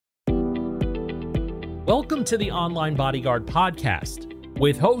Welcome to the Online Bodyguard podcast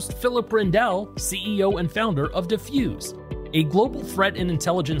with host Philip Brindell, CEO and founder of Diffuse, a global threat and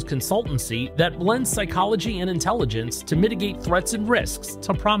intelligence consultancy that blends psychology and intelligence to mitigate threats and risks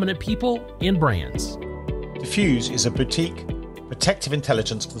to prominent people and brands. Diffuse is a boutique protective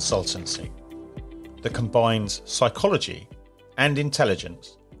intelligence consultancy that combines psychology and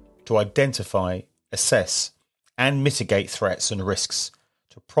intelligence to identify, assess, and mitigate threats and risks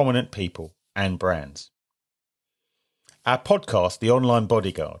to prominent people and brands. Our podcast, The Online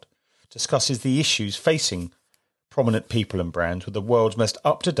Bodyguard, discusses the issues facing prominent people and brands with the world's most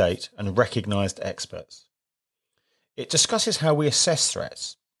up-to-date and recognised experts. It discusses how we assess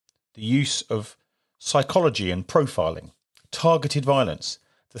threats, the use of psychology and profiling, targeted violence,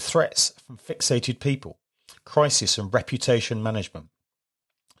 the threats from fixated people, crisis and reputation management,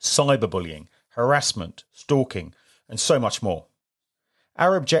 cyberbullying, harassment, stalking, and so much more.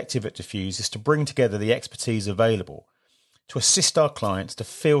 Our objective at Diffuse is to bring together the expertise available to assist our clients to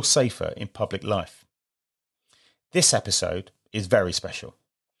feel safer in public life. This episode is very special.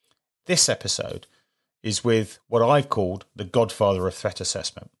 This episode is with what I've called the godfather of threat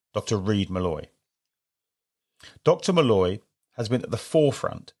assessment, Dr. Reid Meloy. Dr. Meloy has been at the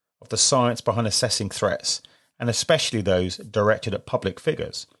forefront of the science behind assessing threats, and especially those directed at public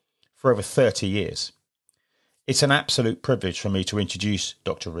figures, for over 30 years. It's an absolute privilege for me to introduce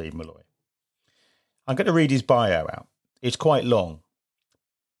Dr. Reid Meloy. I'm going to read his bio out. It's quite long,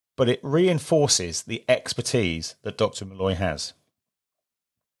 but it reinforces the expertise that Dr. Meloy has.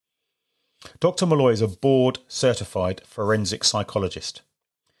 Dr. Meloy is a board-certified forensic psychologist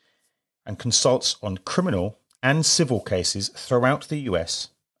and consults on criminal and civil cases throughout the US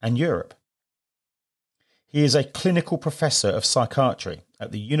and Europe. He is a clinical professor of psychiatry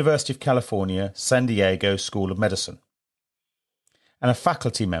at the University of California, San Diego School of Medicine, and a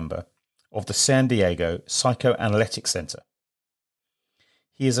faculty member of the San Diego Psychoanalytic Center.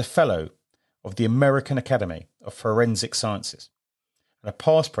 He is a fellow of the American Academy of Forensic Sciences and a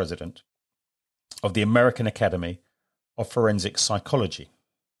past president of the American Academy of Forensic Psychology.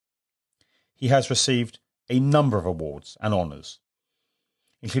 He has received a number of awards and honours,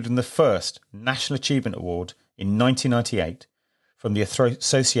 including the first National Achievement Award in 1998 from the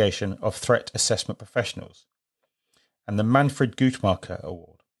Association of Threat Assessment Professionals and the Manfred Guttmacher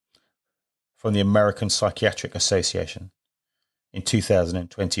Award from the American Psychiatric Association in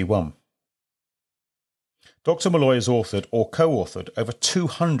 2021. Dr. Meloy has authored or co-authored over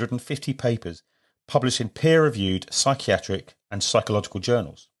 250 papers published in peer-reviewed psychiatric and psychological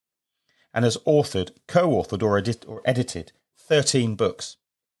journals, and has authored, co-authored or edited 13 books.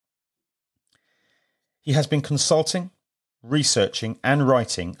 He has been consulting, researching and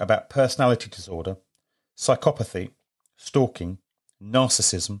writing about personality disorder, psychopathy, stalking,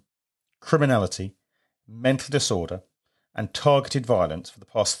 narcissism, criminality, mental disorder and targeted violence for the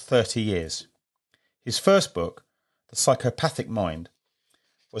past 30 years. His first book, The Psychopathic Mind,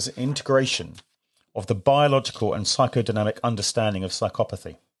 was an integration of the biological and psychodynamic understanding of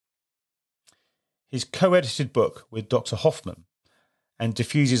psychopathy. His co-edited book with Dr. Hoffman and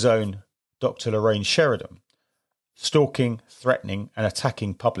Diffuse's own Dr. Lorraine Sheridan, Stalking, Threatening and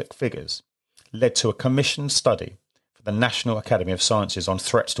Attacking Public Figures, led to a commissioned study for the National Academy of Sciences on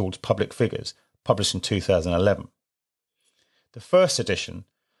threats towards public figures, published in 2011. The first edition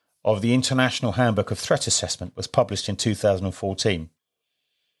of the International Handbook of Threat Assessment was published in 2014,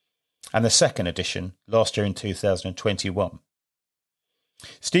 and the second edition last year in 2021.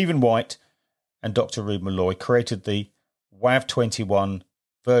 Stephen White and Dr. Reid Meloy created the WAV-21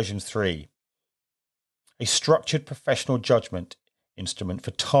 version 3, a structured professional judgment instrument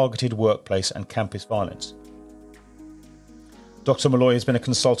for targeted workplace and campus violence. Dr. Meloy has been a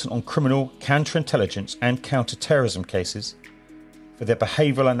consultant on criminal, counterintelligence and counter-terrorism cases for their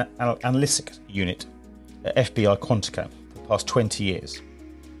Behavioural Analytics Unit at FBI Quantico for the past 20 years.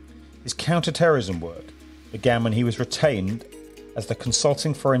 His counter-terrorism work began when he was retained as the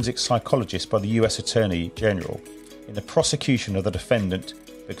consulting forensic psychologist by the US Attorney General in the prosecution of the defendant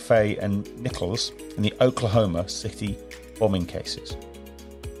McVeigh and Nichols in the Oklahoma City bombing cases.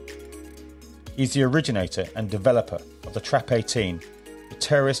 He is the originator and developer of the TRAP 18, the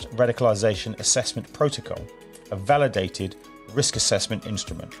Terrorist Radicalization Assessment Protocol, a validated risk assessment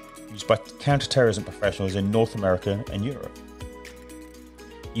instrument used by counterterrorism professionals in North America and Europe.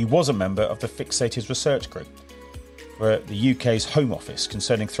 He was a member of the Fixators Research Group for the UK's Home Office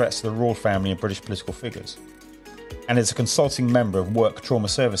concerning threats to the royal family and British political figures, and is a consulting member of Work Trauma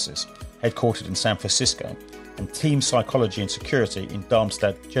Services, headquartered in San Francisco, and Team Psychology and Security in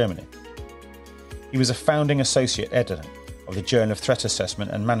Darmstadt, Germany. He was a founding associate editor of the Journal of Threat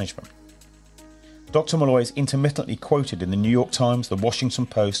Assessment and Management. Dr. Meloy is intermittently quoted in the New York Times, the Washington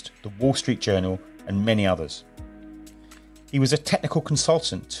Post, the Wall Street Journal, and many others. He was a technical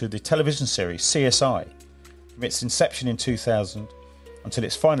consultant to the television series CSI from its inception in 2000 until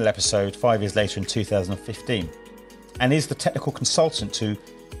its final episode 5 years later in 2015, and is the technical consultant to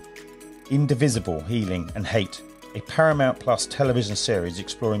Indivisible, Healing and Hate, a Paramount Plus television series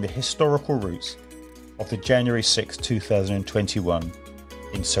exploring the historical roots of the January 6, 2021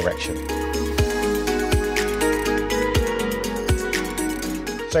 insurrection.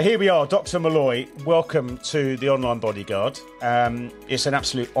 So here we are, Dr. Meloy. Welcome to the Online Bodyguard. It's an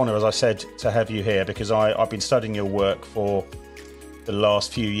absolute honour, as I said, to have you here because I've been studying your work for the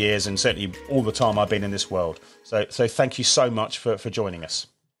last few years and certainly all the time I've been in this world. So thank you so much for joining us.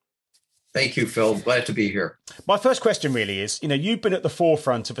 Thank you, Phil. Glad to be here. My first question really is, you've been at the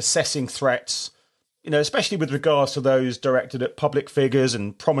forefront of assessing threats, especially with regards to those directed at public figures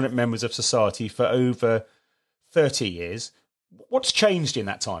and prominent members of society for over 30 years. What's changed in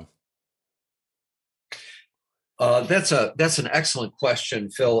that time? That's an excellent question,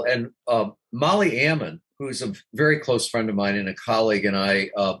 Phil. And Molly Ammon, who's a very close friend of mine and a colleague, and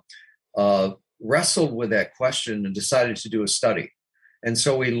I wrestled with that question and decided to do a study. And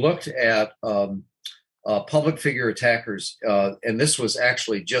so we looked at public figure attackers, and this was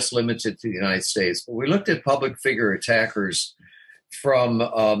actually just limited to the United States. But we looked at public figure attackers from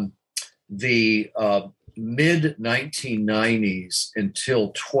the mid-1990s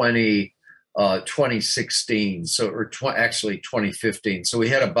until 2016, actually 2015. So we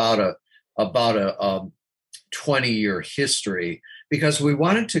had about a 20-year history because we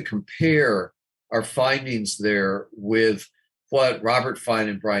wanted to compare our findings there with what Robert Fine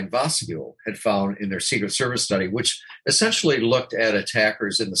and Brian Voskuil had found in their Secret Service study, which essentially looked at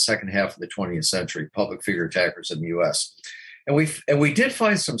attackers in the second half of the 20th century, public figure attackers in the U.S. And we did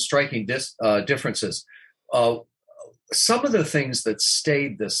find some striking differences. Some of the things that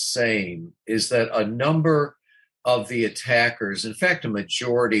stayed the same is that a number of the attackers, in fact, a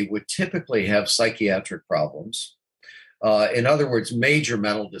majority, would typically have psychiatric problems. In other words, major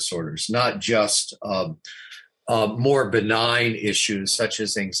mental disorders, not just more benign issues such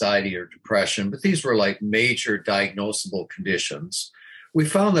as anxiety or depression, but these were like major diagnosable conditions. We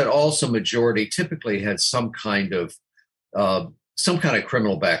found that also majority typically had some kind of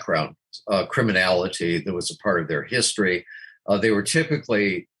criminal background, criminality that was a part of their history. They were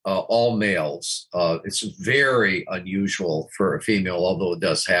typically all males. It's very unusual for a female, although it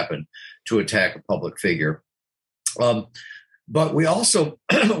does happen, to attack a public figure. But we also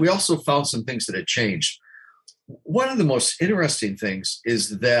found some things that had changed. One of the most interesting things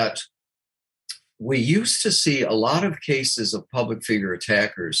is that we used to see a lot of cases of public figure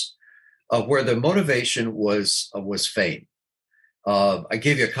attackers where the motivation was fame. I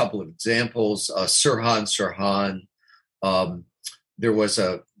gave you a couple of examples. Sirhan Sirhan. There was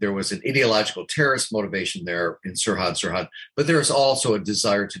an ideological terrorist motivation there in Sirhan Sirhan, but there's also a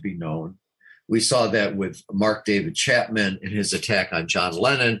desire to be known. We saw that with Mark David Chapman in his attack on John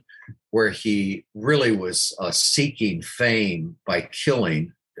Lennon, where he really was seeking fame by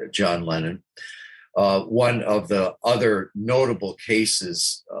killing John Lennon. One of the other notable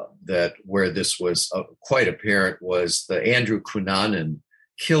cases where this was quite apparent was the Andrew Cunanan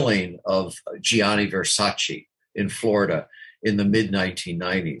killing of Gianni Versace in Florida in the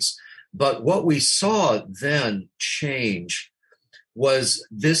mid-1990s. But what we saw then change was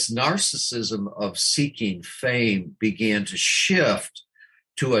this narcissism of seeking fame began to shift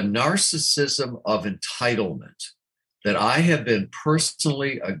to a narcissism of entitlement, that I have been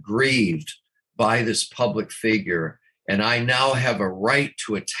personally aggrieved by this public figure, and I now have a right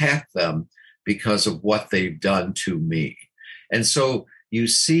to attack them because of what they've done to me. And so you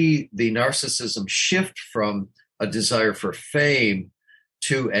see the narcissism shift from a desire for fame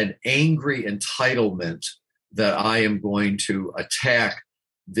to an angry entitlement that I am going to attack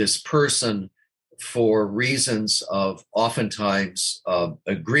this person for reasons of oftentimes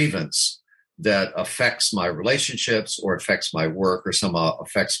a grievance that affects my relationships or affects my work or somehow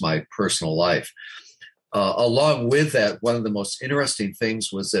affects my personal life. Along with that, one of the most interesting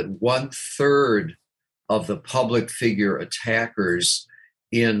things was that 1/3 of the public figure attackers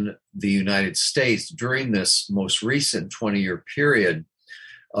in the United States during this most recent 20-year period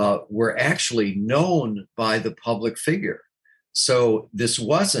were actually known by the public figure. So this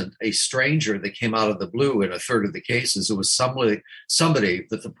wasn't a stranger that came out of the blue in 1/3 of the cases. It was somebody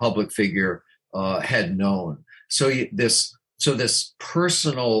that the public figure had known. So this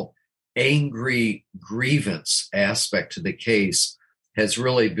personal angry grievance aspect to the case has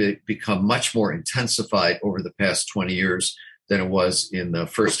really become much more intensified over the past 20 years than it was in the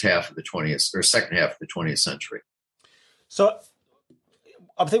first half of the 20th or second half of the 20th century. So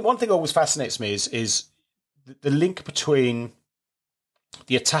I think one thing that always fascinates me is the link between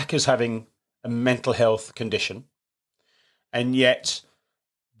the attackers having a mental health condition and yet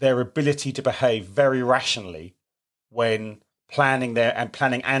their ability to behave very rationally when planning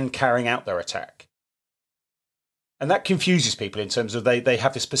and carrying out their attack. And that confuses people in terms of they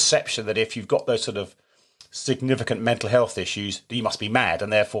have this perception that if you've got those sort of significant mental health issues, you must be mad, and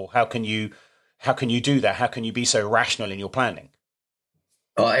therefore how can you do that? How can you be so rational in your planning?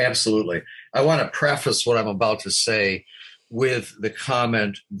 Oh, absolutely. I want to preface what I'm about to say with the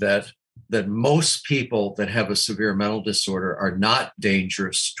comment that most people that have a severe mental disorder are not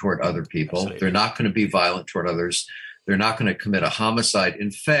dangerous toward other people. Absolutely. They're not going to be violent toward others. They're not going to commit a homicide.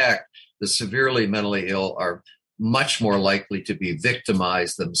 In fact, the severely mentally ill are much more likely to be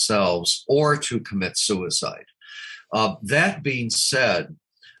victimized themselves or to commit suicide. That being said,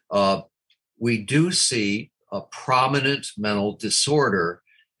 we do see a prominent mental disorder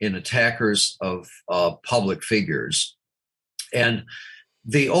in attackers of public figures. And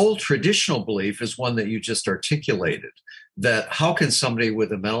the old traditional belief is one that you just articulated, that how can somebody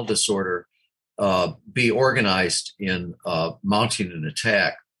with a mental disorder be organized in mounting an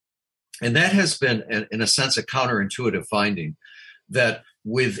attack? And that has been, in a sense, a counterintuitive finding, that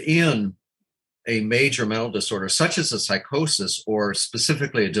within a major mental disorder, such as a psychosis or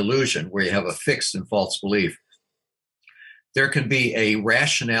specifically a delusion, where you have a fixed and false belief, there can be a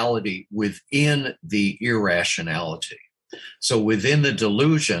rationality within the irrationality. So within the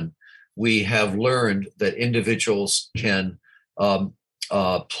delusion, we have learned that individuals can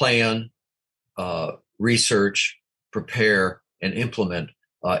plan, research, prepare, and implement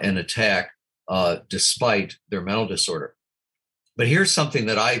an attack despite their mental disorder. But here's something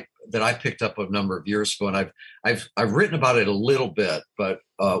that I picked up a number of years ago, and I've written about it a little bit, but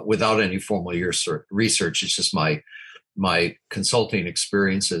without any formal research. It's just my consulting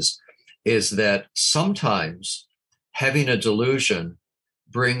experiences, is that sometimes having a delusion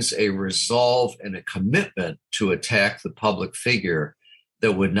brings a resolve and a commitment to attack the public figure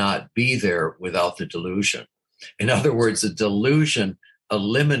that would not be there without the delusion. In other words, the delusion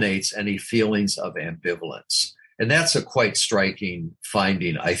eliminates any feelings of ambivalence. And that's a quite striking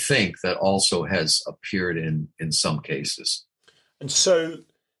finding, I think, that also has appeared in some cases. And so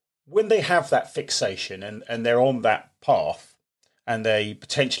when they have that fixation and they're on that path and they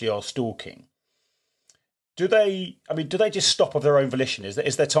potentially are stalking, do they just stop of their own volition?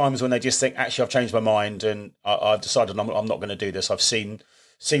 Is there times when they just think, actually, I've changed my mind and I've decided I'm not going to do this. I've seen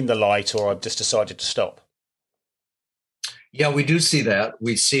the light, or I've just decided to stop? Yeah, we do see that.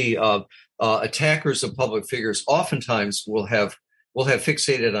 We see attackers of public figures oftentimes will have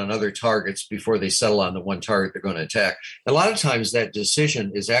fixated on other targets before they settle on the one target they're going to attack. A lot of times that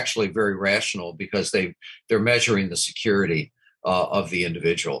decision is actually very rational because they're measuring the security of the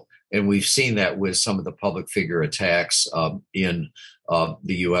individual. And we've seen that with some of the public figure attacks in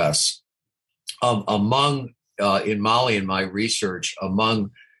the U.S. In Mali, in my research,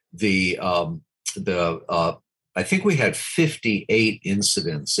 among the I think we had 58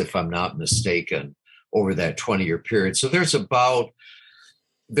 incidents, if I'm not mistaken, over that 20-year period. So there's about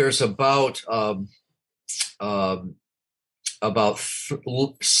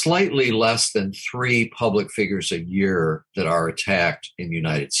slightly less than 3 public figures a year that are attacked in the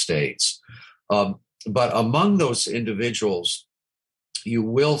United States. But among those individuals, you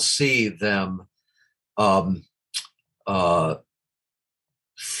will see them,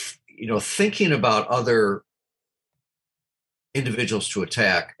 thinking about other individuals to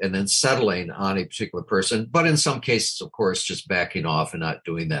attack and then settling on a particular person, but in some cases, of course, just backing off and not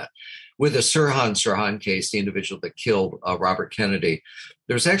doing that. With the Sirhan case, the individual that killed Robert Kennedy,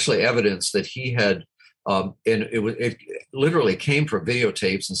 there's actually evidence that he had, and it literally came from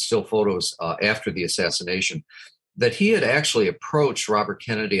videotapes and still photos after the assassination, that he had actually approached Robert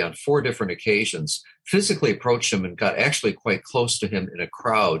Kennedy on 4 different occasions, physically approached him and got actually quite close to him in a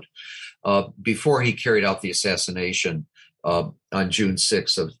crowd before he carried out the assassination on June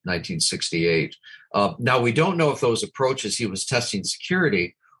 6th of 1968. Now, we don't know if those approaches he was testing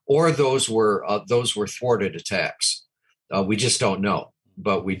security or those were thwarted attacks. We just don't know,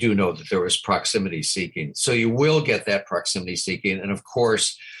 but we do know that there was proximity seeking. So you will get that proximity seeking. And of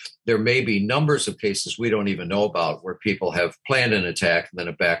course, there may be numbers of cases we don't even know about where people have planned an attack and then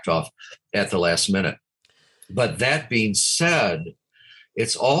have backed off at the last minute. But that being said,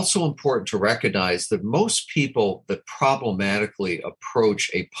 it's also important to recognize that most people that problematically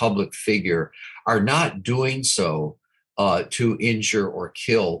approach a public figure are not doing so to injure or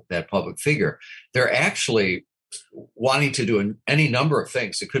kill that public figure. They're actually wanting to do any number of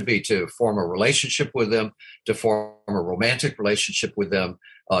things. It could be to form a relationship with them, to form a romantic relationship with them,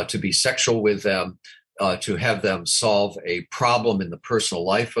 to be sexual with them, to have them solve a problem in the personal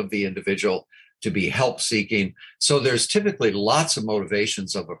life of the individual, to be help seeking. So there's typically lots of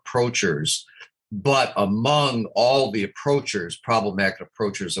motivations of approachers, but among all the approachers, problematic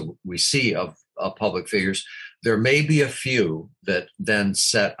approachers that we see of public figures, there may be a few that then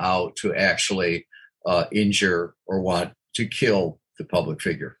set out to actually injure or want to kill the public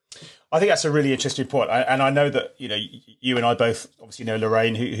figure. I think that's a really interesting point. And I know that, you and I both obviously know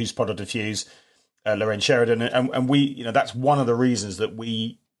Lorraine, who's part of Diffuse, Lorraine Sheridan, and we, that's one of the reasons that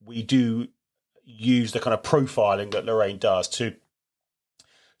we do use the kind of profiling that Lorraine does to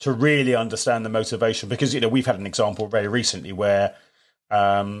really understand the motivation, because we've had an example very recently where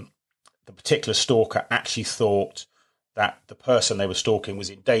the particular stalker actually thought that the person they were stalking was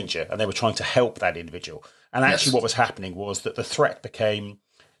in danger and they were trying to help that individual. And actually what was happening was that the threat became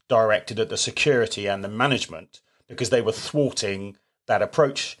directed at the security and the management because they were thwarting that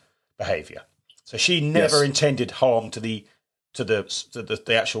approach behavior. So she never intended harm to the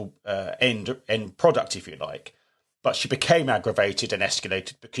actual end product, if you like, but she became aggravated and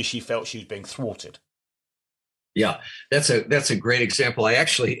escalated because she felt she was being thwarted. Yeah, that's a great example. I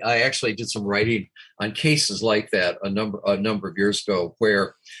actually did some writing on cases like that a number of years ago,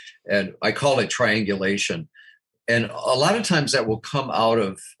 where, and I call it triangulation, and a lot of times that will come out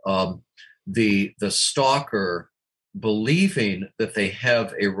of the stalker believing that they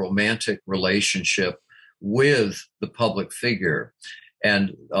have a romantic relationship with the public figure,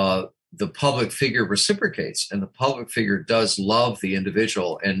 and the public figure reciprocates, and the public figure does love the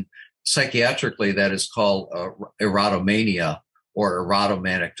individual, and psychiatrically that is called erotomania or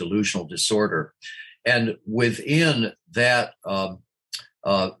erotomanic delusional disorder. And within that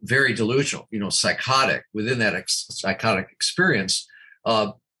very delusional, psychotic, within that psychotic experience,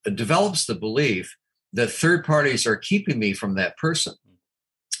 develops the belief that third parties are keeping me from that person.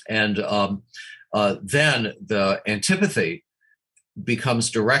 And then the antipathy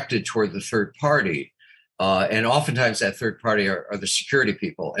becomes directed toward the third party. And oftentimes that third party are the security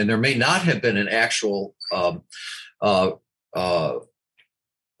people. And there may not have been an actual,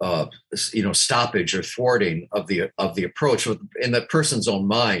 stoppage or thwarting of the approach. In the person's own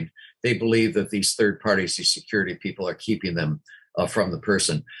mind, they believe that these third parties, these security people, are keeping them from the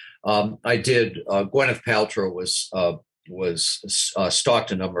person. Gwyneth Paltrow was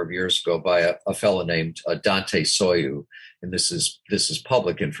stalked a number of years ago by a fellow named Dante Soyu, and this is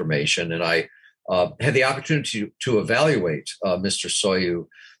public information. And I had the opportunity to evaluate Mr. Soyu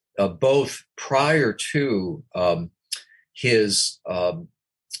both prior to his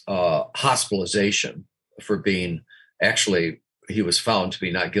hospitalization for being, actually, he was found to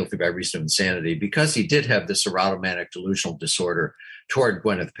be not guilty by reason of insanity because he did have this erotomanic delusional disorder toward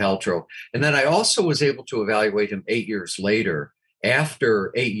Gwyneth Paltrow. And then I also was able to evaluate him 8 years later,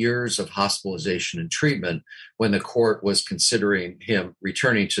 after 8 years of hospitalization and treatment, when the court was considering him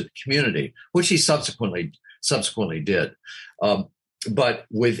returning to the community, which he subsequently did. But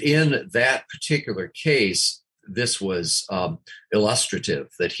within that particular case, this was illustrative,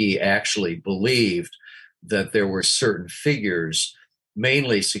 that he actually believed that there were certain figures,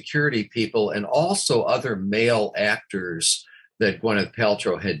 mainly security people, and also other male actors that Gwyneth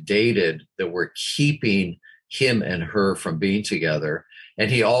Paltrow had dated that were keeping him and her from being together.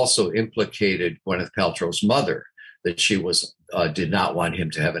 And he also implicated Gwyneth Paltrow's mother, that she did not want him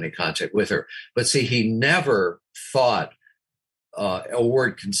to have any contact with her. But see, he never thought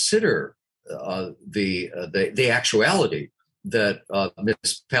or consider the actuality that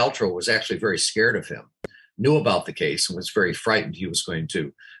Ms. Paltrow was actually very scared of him, knew about the case, and was very frightened he was going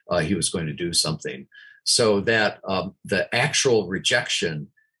to do something. So that the actual rejection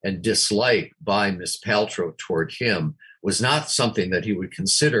and dislike by Ms. Paltrow toward him was not something that he would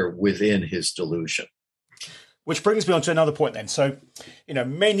consider within his delusion. Which brings me on to another point then. So,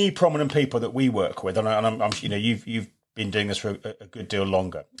 many prominent people that we work with, and I'm you've been doing this for a good deal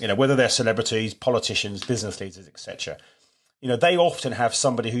longer, whether they're celebrities, politicians, business leaders, etc. They often have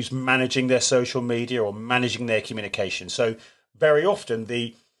somebody who's managing their social media or managing their communication. So very often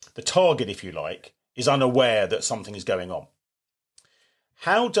the target, if you like, is unaware that something is going on.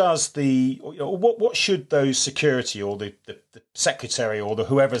 How does what should those security or the secretary or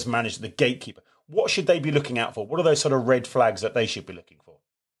whoever's managed, the gatekeeper, what should they be looking out for? What are those sort of red flags that they should be looking for?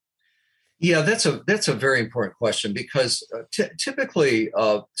 Yeah, that's a very important question, because typically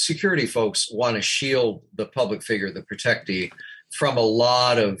security folks want to shield the public figure, the protectee, from a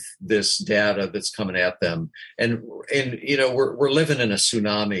lot of this data that's coming at them. And we're living in a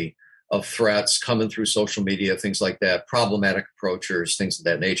tsunami of threats coming through social media, things like that, problematic approachers, things of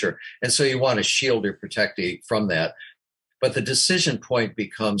that nature. And so you want to shield your protectee from that. But the decision point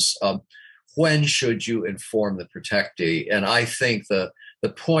becomes when should you inform the protectee? And I think the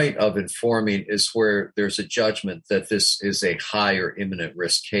point of informing is where there's a judgment that this is a high or imminent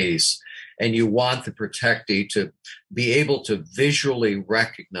risk case. And you want the protectee to be able to visually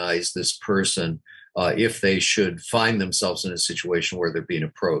recognize this person if they should find themselves in a situation where they're being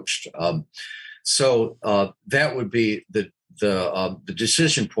approached. So that would be the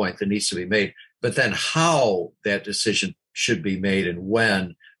decision point that needs to be made. But then how that decision should be made and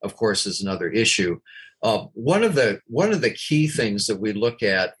when, of course, is another issue. One of the key things that we look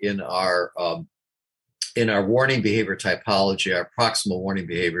at in our warning behavior typology, our proximal warning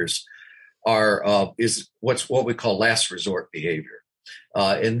behaviors, is what we call last resort behavior,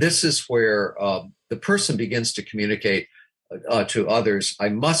 and this is where the person begins to communicate to others, I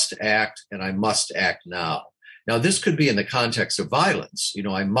must act, and I must act now. Now, this could be in the context of violence.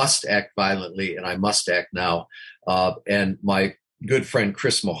 I must act violently, and I must act now. And my good friend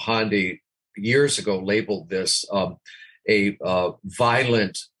Chris Mohandi years ago labeled this a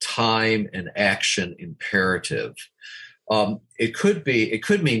violent time and action imperative. It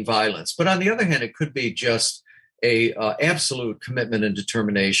could mean violence, but on the other hand, it could be just a absolute commitment and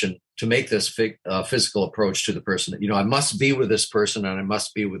determination to make this physical approach to the person. I must be with this person, and I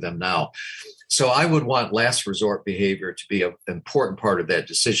must be with them now. So I would want last resort behavior to be an important part of that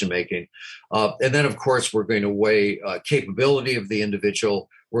decision making. And then, of course, we're going to weigh capability of the individual.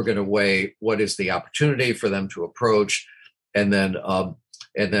 We're going to weigh what is the opportunity for them to approach, and then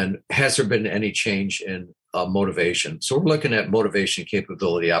has there been any change in motivation? So we're looking at motivation,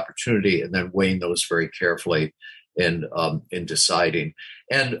 capability, opportunity, and then weighing those very carefully in deciding.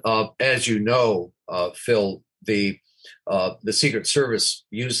 And as you know, Phil, the Secret Service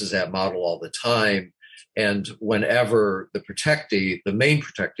uses that model all the time. And whenever the main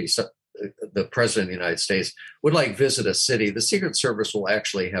protectee, the President of the United States, would visit a city, the Secret Service will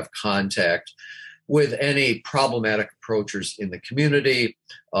actually have contact with any problematic approachers in the community,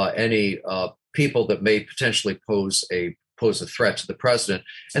 any people that may potentially pose a threat to the president,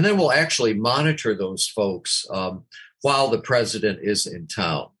 and then we'll actually monitor those folks while the president is in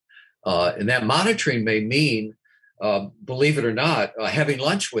town. And that monitoring may mean, believe it or not, having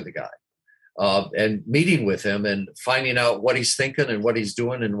lunch with the guy and meeting with him and finding out what he's thinking and what he's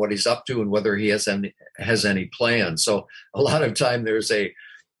doing and what he's up to and whether he has any plans. So a lot of time there's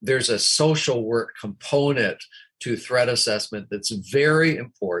a social work component to threat assessment that's very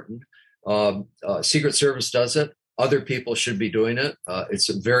important. Secret Service does it. Other people should be doing it. It's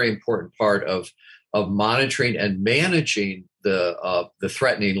a very important part of monitoring and managing the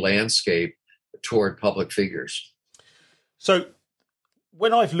threatening landscape toward public figures. So,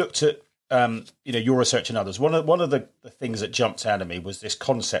 when I've looked at your research and others, one of the things that jumped out at me was this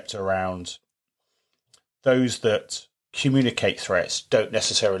concept around those that communicate threats don't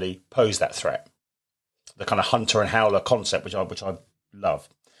necessarily pose that threat. The kind of hunter and howler concept, which I love.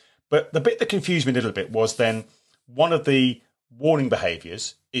 But the bit that confused me a little bit was then one of the warning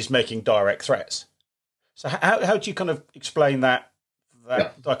behaviours is making direct threats. So how do you kind of explain that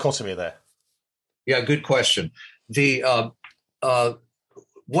dichotomy there? Yeah, good question. The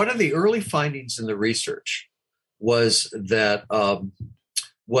one of the early findings in the research was that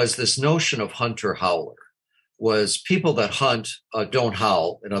was this notion of hunter howler. Was people that hunt don't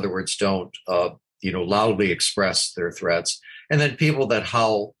howl. In other words, don't loudly express their threats. And then people that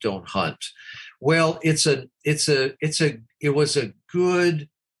howl don't hunt. Well, it was a good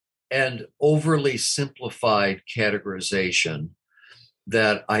and overly simplified categorization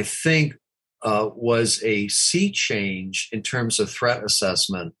that I think was a sea change in terms of threat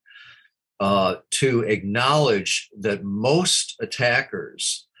assessment to acknowledge that most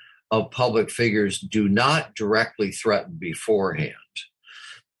attackers of public figures do not directly threaten beforehand,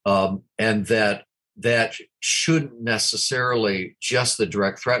 and that shouldn't necessarily, just the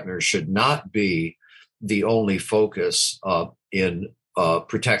direct threatener should not be the only focus in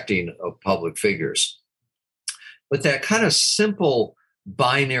protecting of public figures. But that kind of simple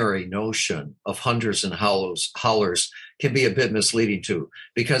binary notion of hunters and howlers can be a bit misleading too,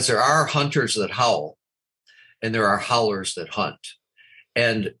 because there are hunters that howl and there are howlers that hunt.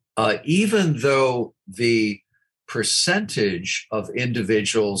 And even though the percentage of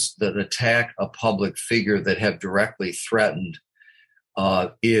individuals that attack a public figure that have directly threatened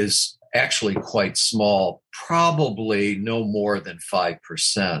is actually quite small, probably no more than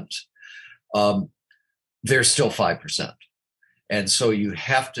 5%. There's still 5%. And so you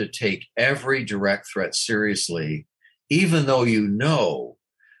have to take every direct threat seriously, even though you know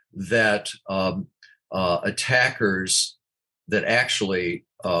that attackers that actually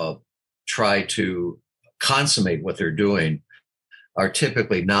try to consummate what they're doing are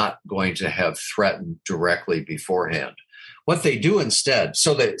typically not going to have threatened directly beforehand. What they do instead,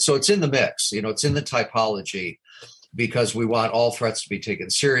 so it's in the mix, it's in the typology, because we want all threats to be taken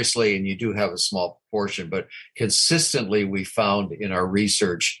seriously, and you do have a small proportion, but consistently we found in our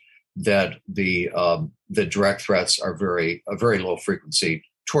research that the direct threats are a very low frequency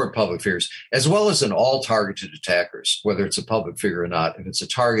toward public figures, as well as in all targeted attackers, whether it's a public figure or not. If it's a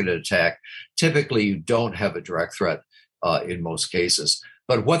targeted attack, typically you don't have a direct threat in most cases.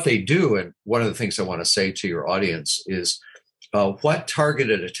 But what they do, and one of the things I want to say to your audience is what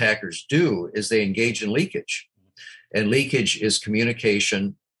targeted attackers do is they engage in leakage. And leakage is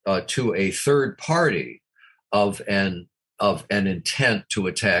communication to a third party of an intent to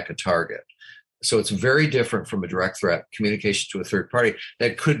attack a target. So it's very different from a direct threat. Communication to a third party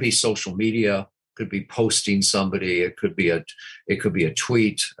that could be social media, could be posting somebody, it could be a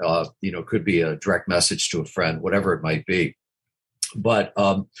tweet, could be a direct message to a friend, whatever it might be. But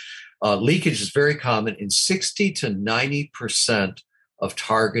leakage is very common in 60 to 90% of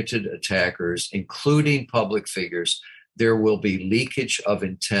targeted attackers, including public figures. There will be leakage of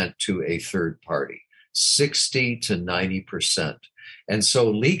intent to a third party, 60 to 90%. And so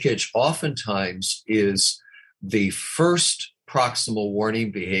leakage oftentimes is the first proximal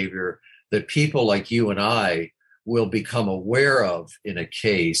warning behavior that people like you and I will become aware of in a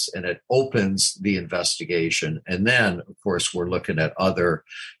case, and it opens the investigation. And then, of course, we're looking at other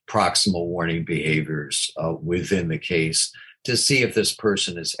proximal warning behaviors within the case to see if this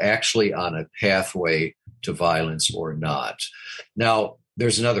person is actually on a pathway to violence or not. Now,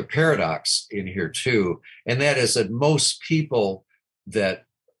 there's another paradox in here too, and that is that most people that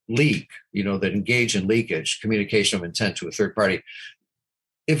leak, that engage in leakage, communication of intent to a third party,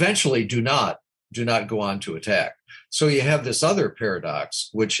 eventually do not go on to attack. So you have this other paradox,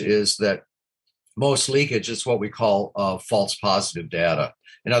 which is that most leakage is what we call false positive data.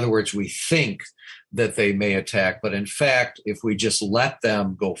 In other words, we think that they may attack, but in fact, if we just let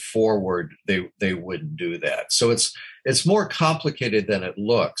them go forward, they wouldn't do that. So it's more complicated than it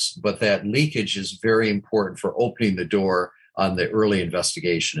looks, but that leakage is very important for opening the door on the early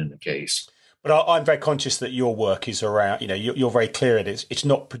investigation in the case. But I'm very conscious that your work is around, you're very clear in it. It's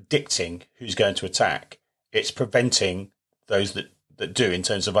not predicting who's going to attack. It's preventing those that do, in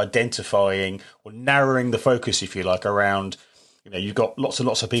terms of identifying or narrowing the focus, if you like, around, you've got lots and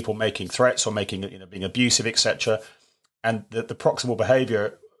lots of people making threats or making, being abusive, etc. And the proximal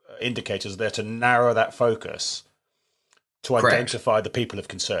behavior indicators are there to narrow that focus to identify the people of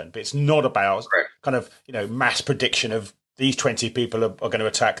concern. But it's not about kind of, mass prediction of these 20 people are going to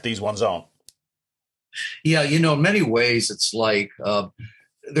attack, these ones aren't. Yeah, in many ways, it's like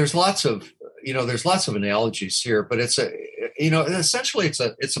there's lots of analogies here, but essentially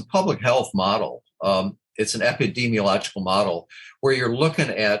it's a public health model. It's an epidemiological model where you're looking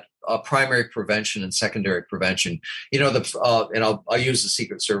at primary prevention and secondary prevention. And I'll use the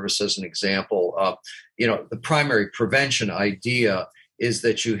Secret Service as an example. The primary prevention idea is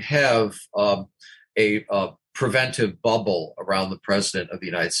that you have a preventive bubble around the president of the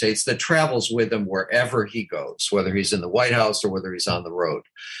United States that travels with him wherever he goes, whether he's in the White House or whether he's on the road,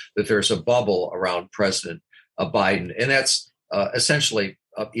 that there's a bubble around President Biden. And that's essentially,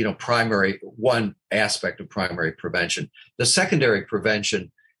 one aspect of primary prevention. The secondary prevention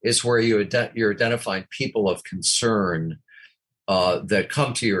is where you're identifying people of concern that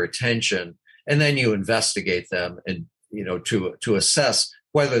come to your attention, and then you investigate them and, to assess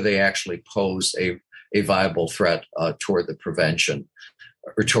whether they actually pose a viable threat toward the prevention,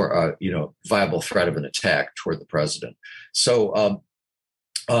 or toward, viable threat of an attack toward the president. So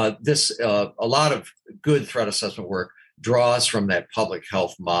a lot of good threat assessment work draws from that public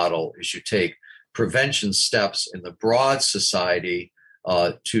health model as you take prevention steps in the broad society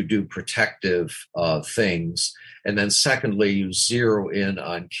to do protective things. And then secondly, you zero in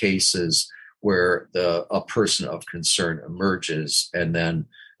on cases where a person of concern emerges, and then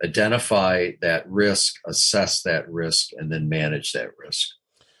identify that risk, assess that risk, and then manage that risk.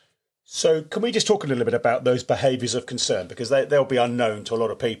 So can we just talk a little bit about those behaviours of concern? Because they'll be unknown to a lot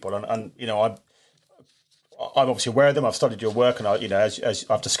of people. And I'm obviously aware of them. I've studied your work, and as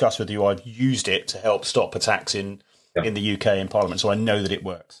I've discussed with you, I've used it to help stop attacks in the UK in Parliament. So I know that it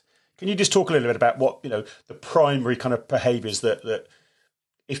works. Can you just talk a little bit about what, the primary kind of behaviours that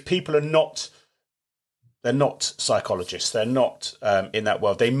if people are not, they're not psychologists, they're not in that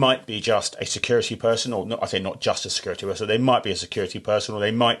world, they might be just a security person, or not, I say not just a security person, they might be a security person, or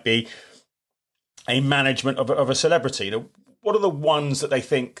they might be a management of a celebrity. what are the ones that they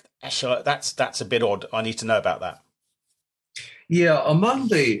think, actually, that's a bit odd, I need to know about that? Yeah, among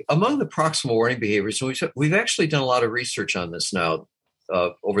the proximal warning behaviors, we've actually done a lot of research on this now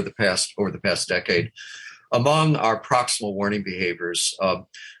over the past decade. Among our proximal warning behaviors,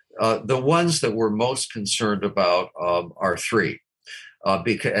 the ones that we're most concerned about are three.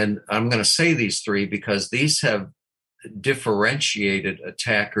 And I'm going to say these three because these have differentiated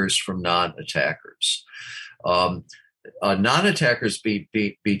attackers from non-attackers. Non-attackers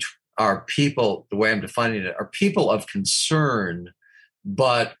are people, the way I'm defining it, are people of concern,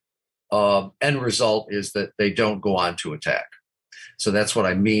 but end result is that they don't go on to attack. So that's what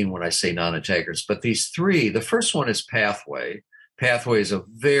I mean when I say non-attackers. But these three, the first one is pathway. Pathway is a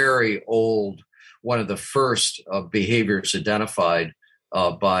very old, one of the first behaviors identified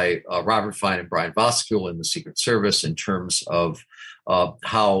by Robert Fine and Brian Voskuil in the Secret Service in terms of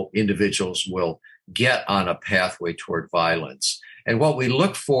how individuals will get on a pathway toward violence. And what we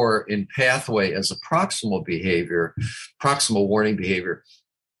look for in pathway as a proximal warning behavior,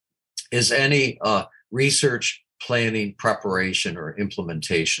 is any research, planning, preparation, or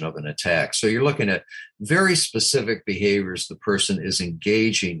implementation of an attack. So you're looking at very specific behaviors the person is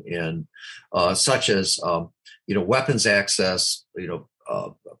engaging in, such as weapons access,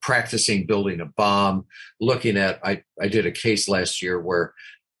 practicing building a bomb. Looking at, I did a case last year where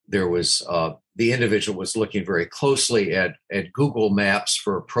there was the individual was looking very closely at Google Maps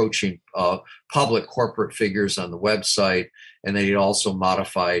for approaching public corporate figures on the website, and then he also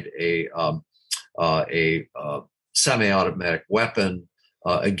modified a semi-automatic weapon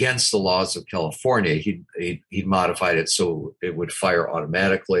against the laws of California. He'd modified it so it would fire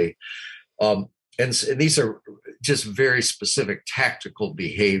automatically. And these are just very specific tactical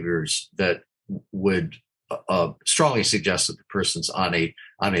behaviors that would strongly suggest that the person's on a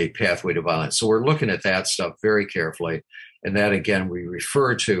pathway to violence. So we're looking at that stuff very carefully, and that again we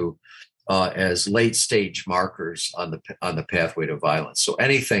refer to as late stage markers on the pathway to violence. So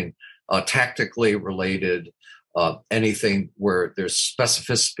anything tactically related, anything where there's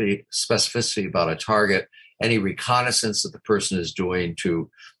specificity about a target, any reconnaissance that the person is doing to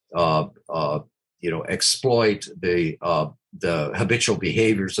exploit the habitual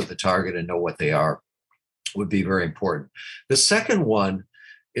behaviors of the target and know what they are, would be very important. The second one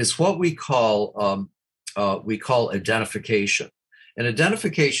is what we call identification. And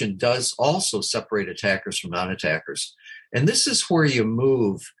identification does also separate attackers from non-attackers. And this is where you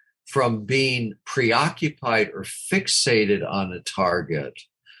move from being preoccupied or fixated on a target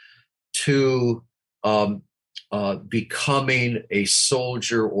to becoming a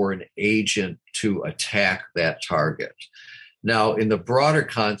soldier or an agent to attack that target. Now, in the broader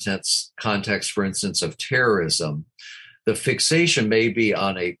context, for instance, of terrorism, the fixation may be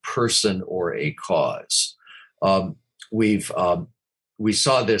on a person or a cause. We saw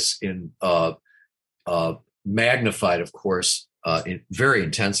this in magnified, of course, very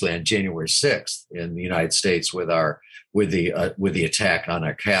intensely on January 6th in the United States with the attack on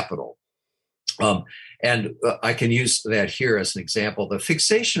our Capitol. And I can use that here as an example. The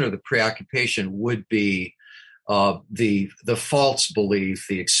fixation or the preoccupation would be the false belief,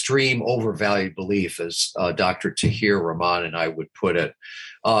 the extreme overvalued belief, as Dr. Tahir Rahman and I would put it,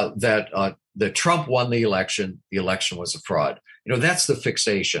 that Trump won the election was a fraud. That's the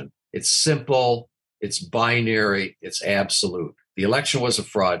fixation. It's simple, it's binary, it's absolute. The election was a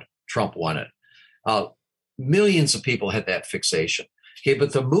fraud, Trump won it. Millions of people had that fixation. Okay,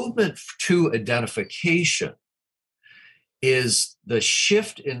 but the movement to identification is the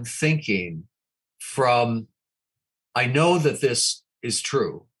shift in thinking from, I know that this is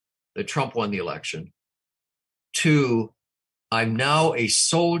true, that Trump won the election, to I'm now a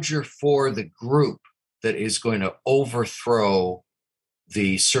soldier for the group that is going to overthrow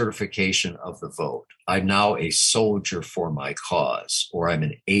the certification of the vote. I'm now a soldier for my cause, or I'm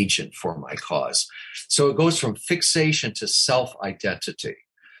an agent for my cause. So it goes from fixation to self-identity.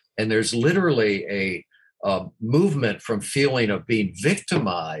 And there's literally a movement from feeling of being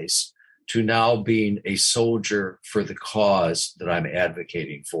victimized to now being a soldier for the cause that I'm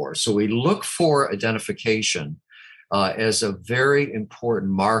advocating for. So we look for identification as a very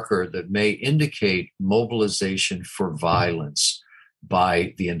important marker that may indicate mobilization for violence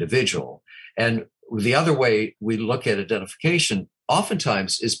by the individual. And the other way we look at identification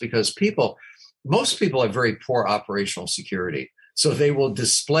oftentimes is because most people have very poor operational security. So they will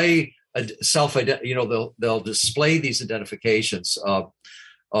display they'll display these identifications.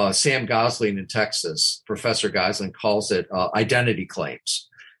 Sam Gosling in Texas, Professor Gosling calls it identity claims.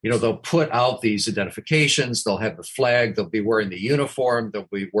 They'll put out these identifications, they'll have the flag, they'll be wearing the uniform, they'll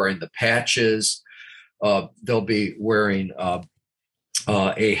be wearing the patches. they'll be wearing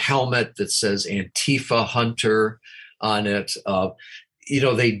a helmet that says Antifa Hunter on it.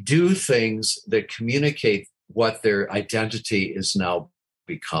 They do things that communicate what their identity is now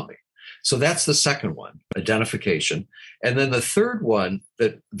becoming. So that's the second one, identification. And then the third one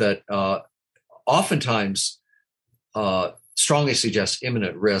that oftentimes strongly suggests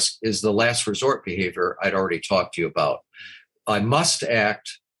imminent risk is the last resort behavior I'd already talked to you about. I must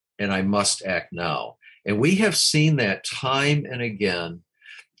act, and I must act now. And we have seen that time and again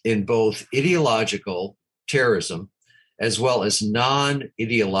in both ideological terrorism as well as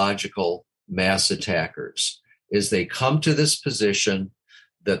non-ideological mass attackers, is they come to this position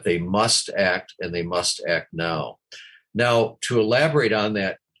that they must act and they must act now. Now, to elaborate on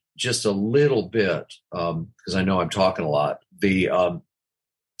that just a little bit, because I know I'm talking a lot, the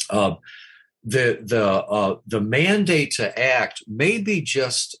mandate to act may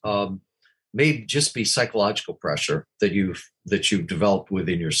just be psychological pressure that you've developed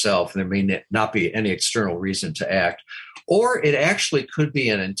within yourself, and there may not be any external reason to act, or it actually could be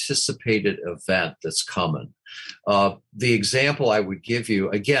an anticipated event that's coming. The example I would give you,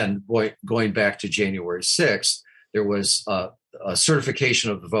 again, going back to January 6th, there was a certification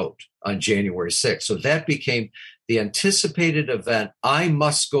of the vote on January 6th. So that became the anticipated event. I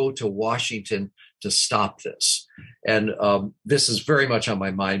must go to Washington to stop this. And this is very much on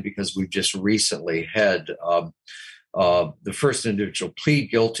my mind because we've just recently had the first individual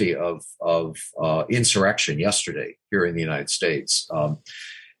plead guilty of insurrection yesterday here in the United States.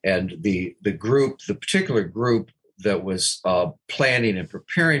 And the particular group that was planning and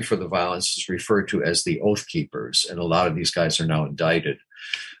preparing for the violence is referred to as the Oath Keepers, and a lot of these guys are now indicted.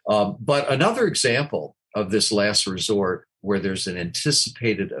 But another example of this last resort where there's an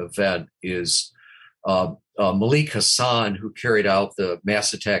anticipated event is Malik Hassan, who carried out the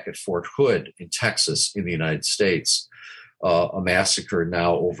mass attack at Fort Hood in Texas in the United States, a massacre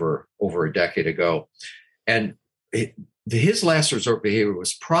now over a decade ago. And his last resort behavior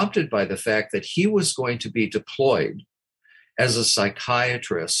was prompted by the fact that he was going to be deployed as a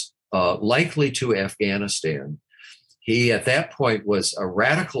psychiatrist, likely to Afghanistan. He, at that point, was a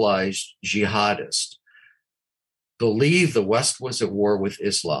radicalized jihadist, believed the West was at war with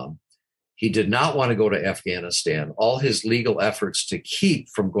Islam. He did not want to go to Afghanistan. All his legal efforts to keep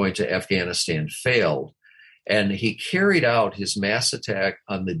from going to Afghanistan failed. And he carried out his mass attack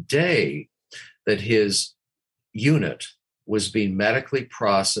on the day that his unit was being medically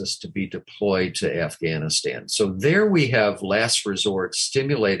processed to be deployed to Afghanistan. So there we have last resort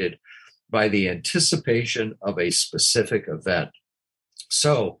stimulated by the anticipation of a specific event.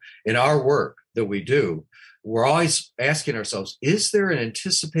 So in our work that we do, we're always asking ourselves, is there an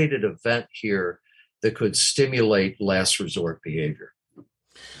anticipated event here that could stimulate last resort behavior?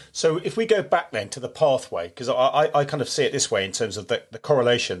 So if we go back then to the pathway, because I kind of see it this way in terms of the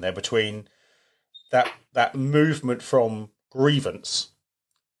correlation there between that movement from grievance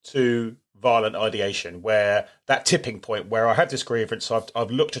to violent ideation, where that tipping point where I have this grievance, I've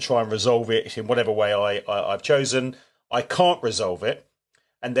looked to try and resolve it in whatever way I've chosen, I can't resolve it,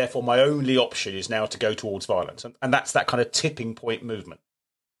 and therefore my only option is now to go towards violence. And that's that kind of tipping point movement.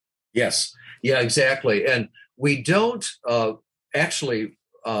 Yes. Yeah, exactly. And we don't actually,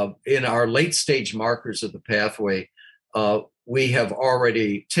 in our late stage markers of the pathway, we have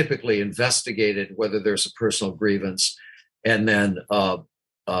already typically investigated whether there's a personal grievance and then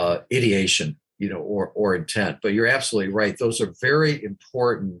ideation, or intent. But you're absolutely right. Those are very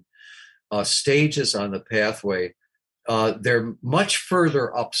important stages on the pathway. They're much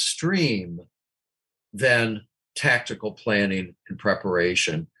further upstream than tactical planning and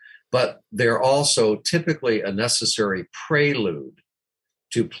preparation, but they're also typically a necessary prelude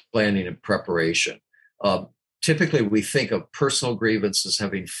to planning and preparation. Typically, we think of personal grievance as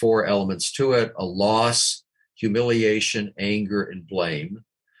having four elements to it: a loss, humiliation, anger, and blame.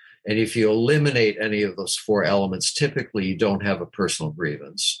 And if you eliminate any of those four elements, typically you don't have a personal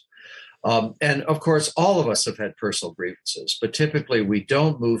grievance. And of course, all of us have had personal grievances, but typically we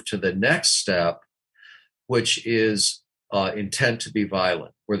don't move to the next step, which is intent to be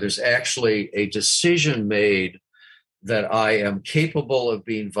violent, where there's actually a decision made that I am capable of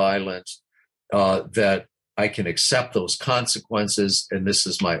being violent, that I can accept those consequences, and this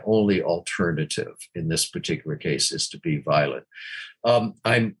is my only alternative in this particular case, is to be violent.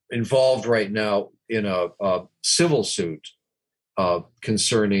 I'm involved right now in a civil suit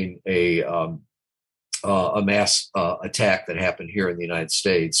concerning a mass attack that happened here in the United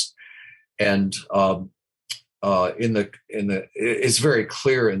States, and it's very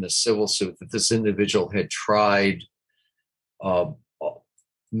clear in the civil suit that this individual had tried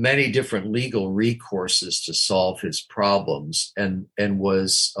many different legal recourses to solve his problems, and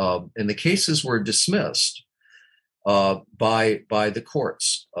was and the cases were dismissed by the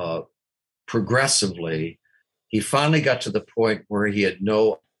courts progressively. He finally got to the point where he had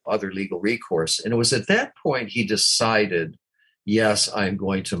no other legal recourse, and it was at that point he decided, yes, I'm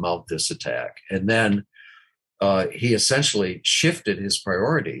going to mount this attack. And then he essentially shifted his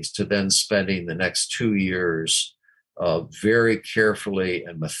priorities to then spending the next 2 years very carefully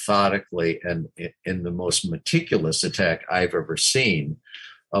and methodically, and in the most meticulous attack I've ever seen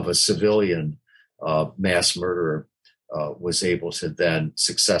of a civilian mass murderer, was able to then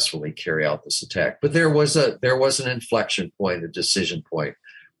successfully carry out this attack. But there was an inflection point, a decision point,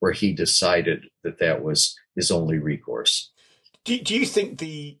 where he decided that was his only recourse. Do you think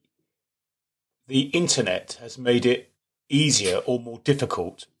the internet has made it easier or more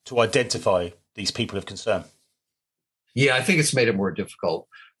difficult to identify these people of concern? Yeah, I think it's made it more difficult,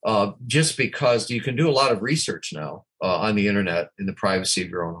 just because you can do a lot of research now on the internet in the privacy of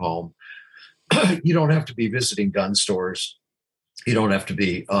your own home. You don't have to be visiting gun stores. You don't have to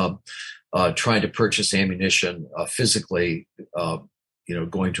be trying to purchase ammunition physically,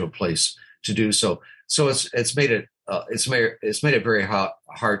 going to a place to do so. So it's made it very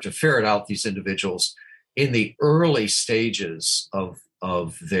hard to ferret out these individuals in the early stages of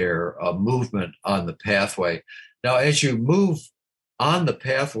their movement on the pathway. Now, as you move on the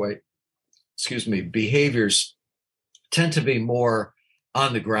pathway, behaviors tend to be more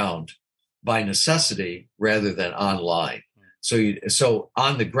on the ground by necessity rather than online. So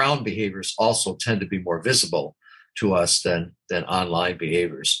on the ground behaviors also tend to be more visible to us than online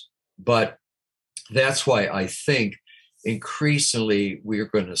behaviors. But that's why I think increasingly we're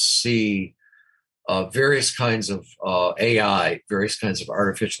going to see various kinds of AI, various kinds of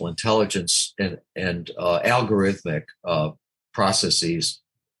artificial intelligence and algorithmic processes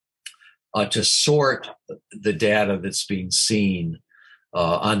to sort the data that's being seen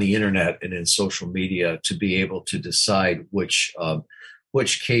on the internet and in social media, to be able to decide which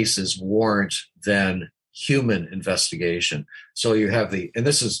cases warrant then human investigation. So you have and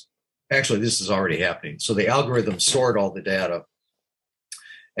this is already happening. So the algorithms sort all the data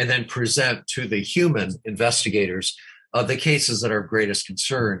and then present to the human investigators the cases that are of greatest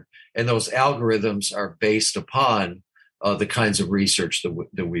concern. And those algorithms are based upon the kinds of research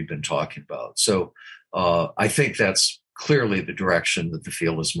that we've been talking about. So I think that's clearly the direction that the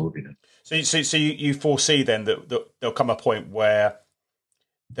field is moving in. So you foresee then that there'll come a point where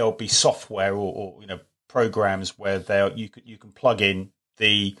there'll be software or programs where you can plug in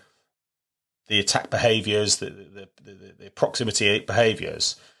the attack behaviors, the proximity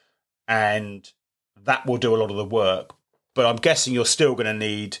behaviors, and that will do a lot of the work. But I'm guessing you're still going to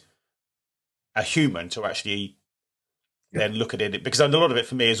need a human to actually then look at it, because a lot of it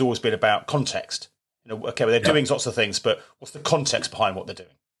for me has always been about context. Okay, well, they're doing lots of things, but what's the context behind what they're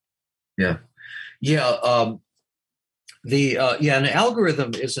doing? An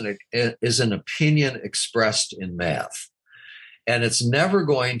algorithm is an opinion expressed in math, and it's never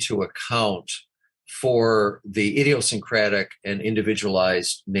going to account for the idiosyncratic and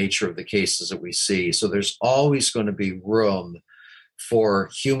individualized nature of the cases that we see. So there's always going to be room for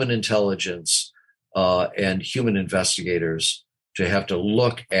human intelligence and human investigators to have to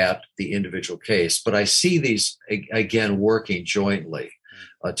look at the individual case. But I see these, again, working jointly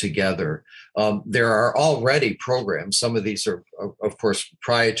together. There are already programs. Some of these are, of course,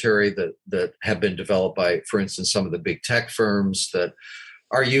 proprietary that have been developed by, for instance, some of the big tech firms that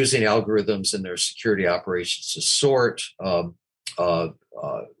are using algorithms in their security operations to sort,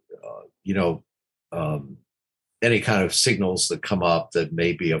 any kind of signals that come up that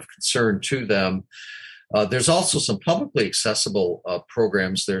may be of concern to them. There's also some publicly accessible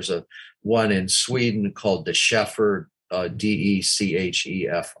programs. There's one in Sweden called DECHEFR, DECHEFR,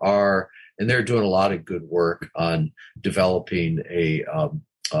 and they're doing a lot of good work on developing a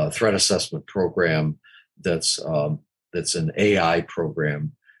threat assessment program that's an AI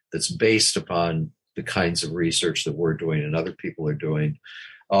program that's based upon the kinds of research that we're doing and other people are doing.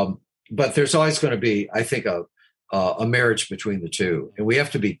 But there's always going to be, I think, a marriage between the two. And we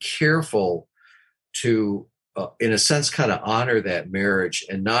have to be careful to, in a sense, kind of honor that marriage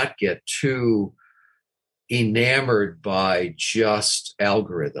and not get too enamored by just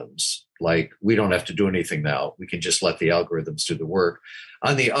algorithms. Like, we don't have to do anything now. We can just let the algorithms do the work.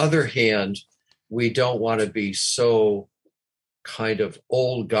 On the other hand, we don't want to be so kind of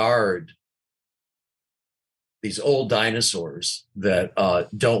old guard, these old dinosaurs that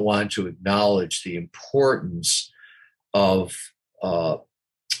don't want to acknowledge the importance of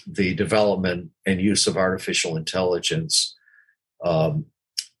the development and use of artificial intelligence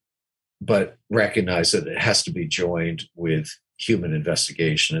but recognize that it has to be joined with human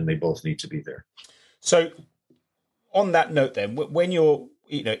investigation, and they both need to be there. So on that note then, when you're,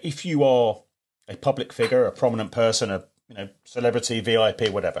 if you are a public figure, a prominent person, a celebrity, VIP,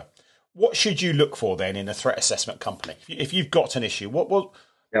 whatever, what should you look for then in a threat assessment company? If you've got an issue,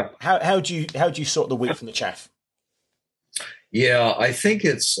 how do you sort the wheat from the chaff? Yeah, I think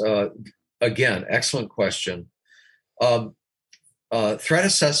it's again, excellent question. Threat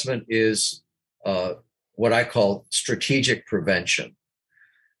assessment is what I call strategic prevention.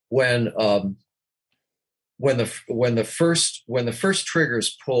 When the first trigger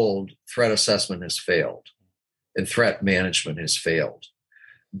is pulled, threat assessment has failed, and threat management has failed.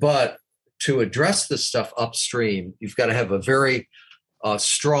 But to address this stuff upstream, you've got to have a very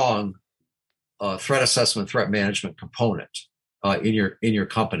strong threat assessment, threat management component in your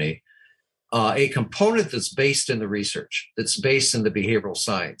company. A component that's based in the research, that's based in the behavioral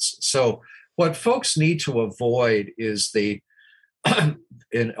science. So what folks need to avoid is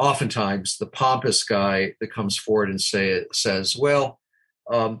and oftentimes the pompous guy that comes forward and says, well,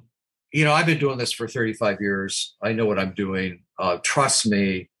 I've been doing this for 35 years. I know what I'm doing. Trust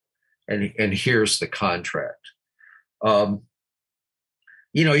me. And here's the contract.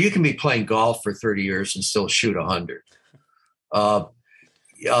 You can be playing golf for 30 years and still shoot 100. And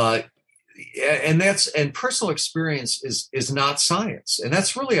personal experience is not science. And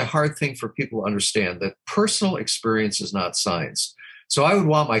that's really a hard thing for people to understand, that personal experience is not science. So I would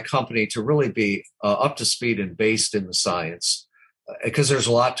want my company to really be up to speed and based in the science, because there's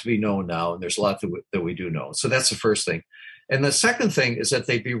a lot to be known now, and there's a lot that we do know. So that's the first thing. And the second thing is that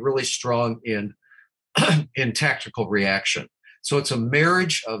they be really strong in tactical reaction. So it's a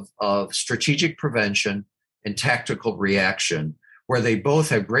marriage of strategic prevention and tactical reaction, where they both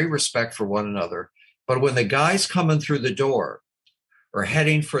have great respect for one another. But when the guy's coming through the door or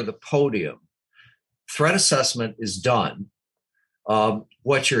heading for the podium, threat assessment is done.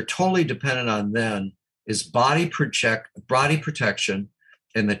 What you're totally dependent on then is body protection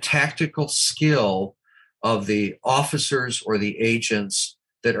and the tactical skill of the officers or the agents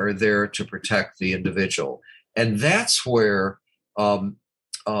that are there to protect the individual. And that's where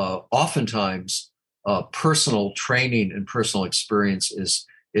oftentimes personal training and personal experience is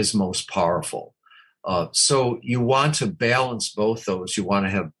most powerful. So you want to balance both those. You want to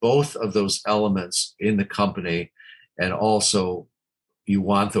have both of those elements in the company, and also you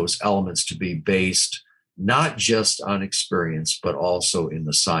want those elements to be based not just on experience, but also in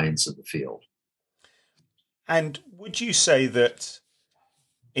the science of the field. And would you say that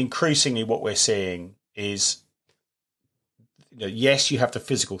increasingly what we're seeing is, yes, you have the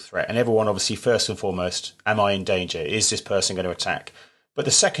physical threat, and everyone obviously, first and foremost, am I in danger? Is this person going to attack? But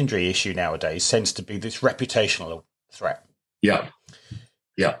the secondary issue nowadays tends to be this reputational threat. Yeah.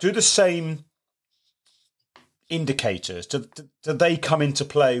 Do the same indicators, do they come into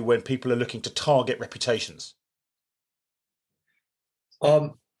play when people are looking to target reputations?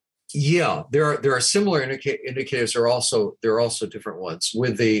 Yeah, there are similar indicators. There are also different ones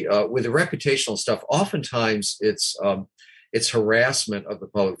with the reputational stuff. Oftentimes it's harassment of the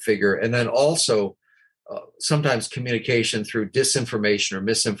public figure, and then also sometimes communication through disinformation or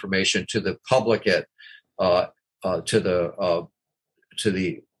misinformation to the public to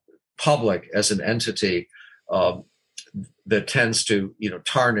the public as an entity that tends to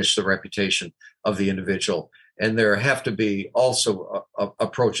tarnish the reputation of the individual. And there have to be also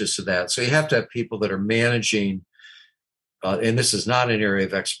approaches to that. So you have to have people that are managing, and this is not an area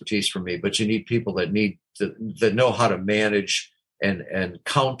of expertise for me, but you need people that know how to manage and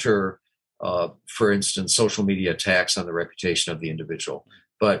counter, for instance, social media attacks on the reputation of the individual.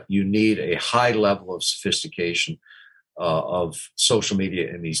 But you need a high level of sophistication of social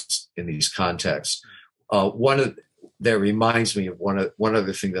media in these contexts. That reminds me of one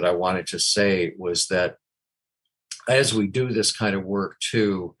other thing that I wanted to say was that as we do this kind of work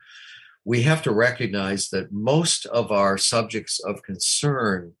too, we have to recognize that most of our subjects of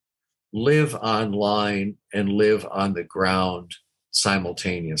concern live online and live on the ground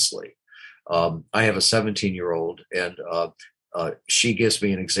simultaneously. I have a 17-year-old, and she gives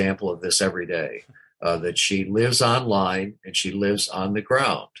me an example of this every day, that she lives online and she lives on the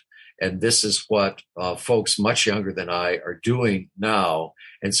ground. And this is what folks much younger than I are doing now.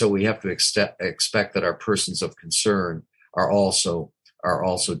 And so we have to expect that our persons of concern are also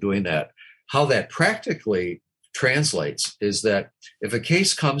doing that. How that practically translates is that if a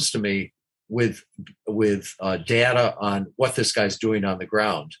case comes to me with data on what this guy's doing on the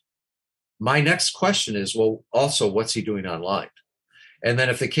ground, my next question is, well, also, what's he doing online? And then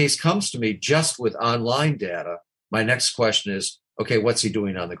if the case comes to me just with online data, my next question is, okay, what's he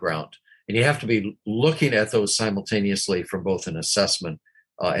doing on the ground? And you have to be looking at those simultaneously from both an assessment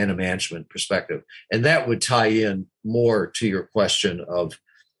and a management perspective. And that would tie in more to your question of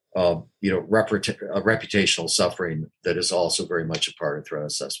reputational suffering that is also very much a part of threat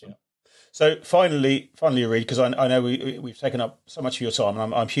assessment. So finally, Reid, because I know we've taken up so much of your time,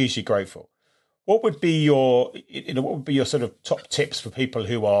 and I'm hugely grateful. What would be your sort of top tips for people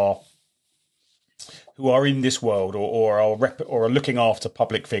who are in this world or are looking after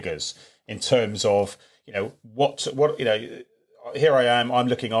public figures in terms of what here I am, I'm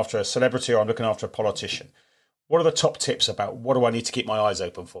looking after a celebrity or I'm looking after a politician. What are the top tips about what do I need to keep my eyes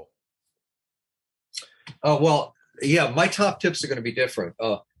open for? My top tips are going to be different.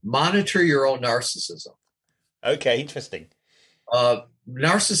 Monitor your own narcissism. Okay, interesting.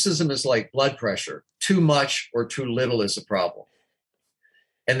 Narcissism is like blood pressure. Too much or too little is a problem.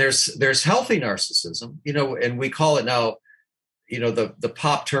 And there's healthy narcissism, and we call it now, the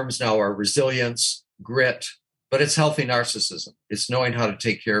pop terms now are resilience, grit, but it's healthy narcissism. It's knowing how to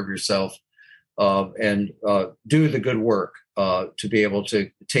take care of yourself and do the good work to be able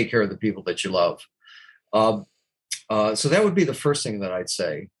to take care of the people that you love. So that would be the first thing that I'd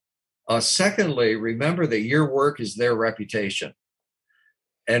say. Secondly, remember that your work is their reputation.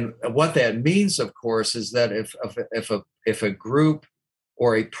 And what that means, of course, is that if a group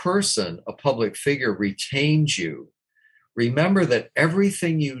or a person, a public figure, retains you, remember that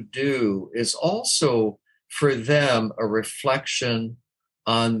everything you do is also for them a reflection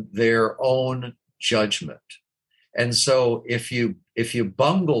on their own judgment. And so if you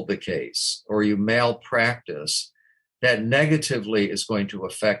bungle the case or you malpractice, that negatively is going to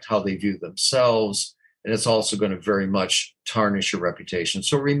affect how they view themselves, and it's also going to very much tarnish your reputation.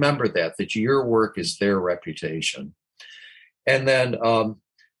 So remember that your work is their reputation. And then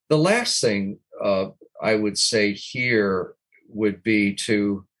the last thing I would say here would be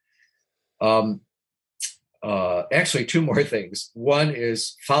to actually two more things. One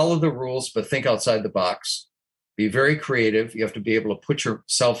is follow the rules, but think outside the box. Be very creative. You have to be able to put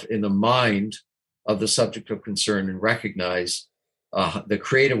yourself in the mind of the subject of concern and recognize the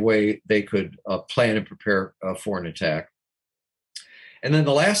creative way they could plan and prepare for an attack. And then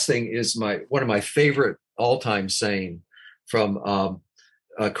the last thing is one of my favorite all-time saying from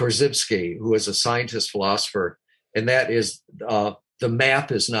Korzybski, who is a scientist philosopher, and that is the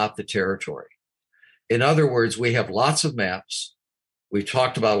map is not the territory. In other words, we have lots of maps. We've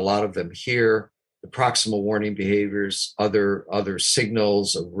talked about a lot of them here, the proximal warning behaviors, other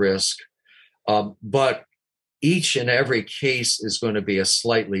signals of risk. But each and every case is going to be a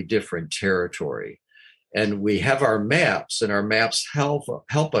slightly different territory. And we have our maps, and our maps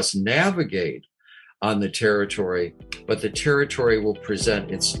help us navigate on the territory, but the territory will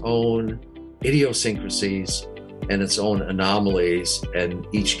present its own idiosyncrasies and its own anomalies, and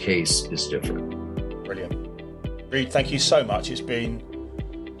each case is different. Brilliant. Reid, thank you so much. It's been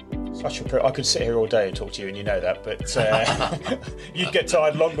such a I could sit here all day and talk to you, and you know that, but you'd get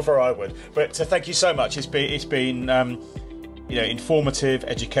tired long before I would. But thank you so much. It's been informative,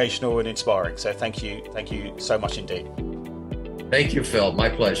 educational, and inspiring. So thank you so much indeed. Thank you, Phil. My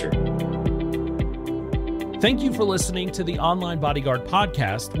pleasure. Thank you for listening to the Online Bodyguard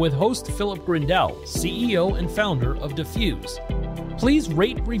podcast with host Philip Grindell, CEO and founder of Diffuse. Please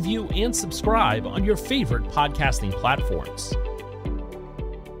rate, review, and subscribe on your favorite podcasting platforms.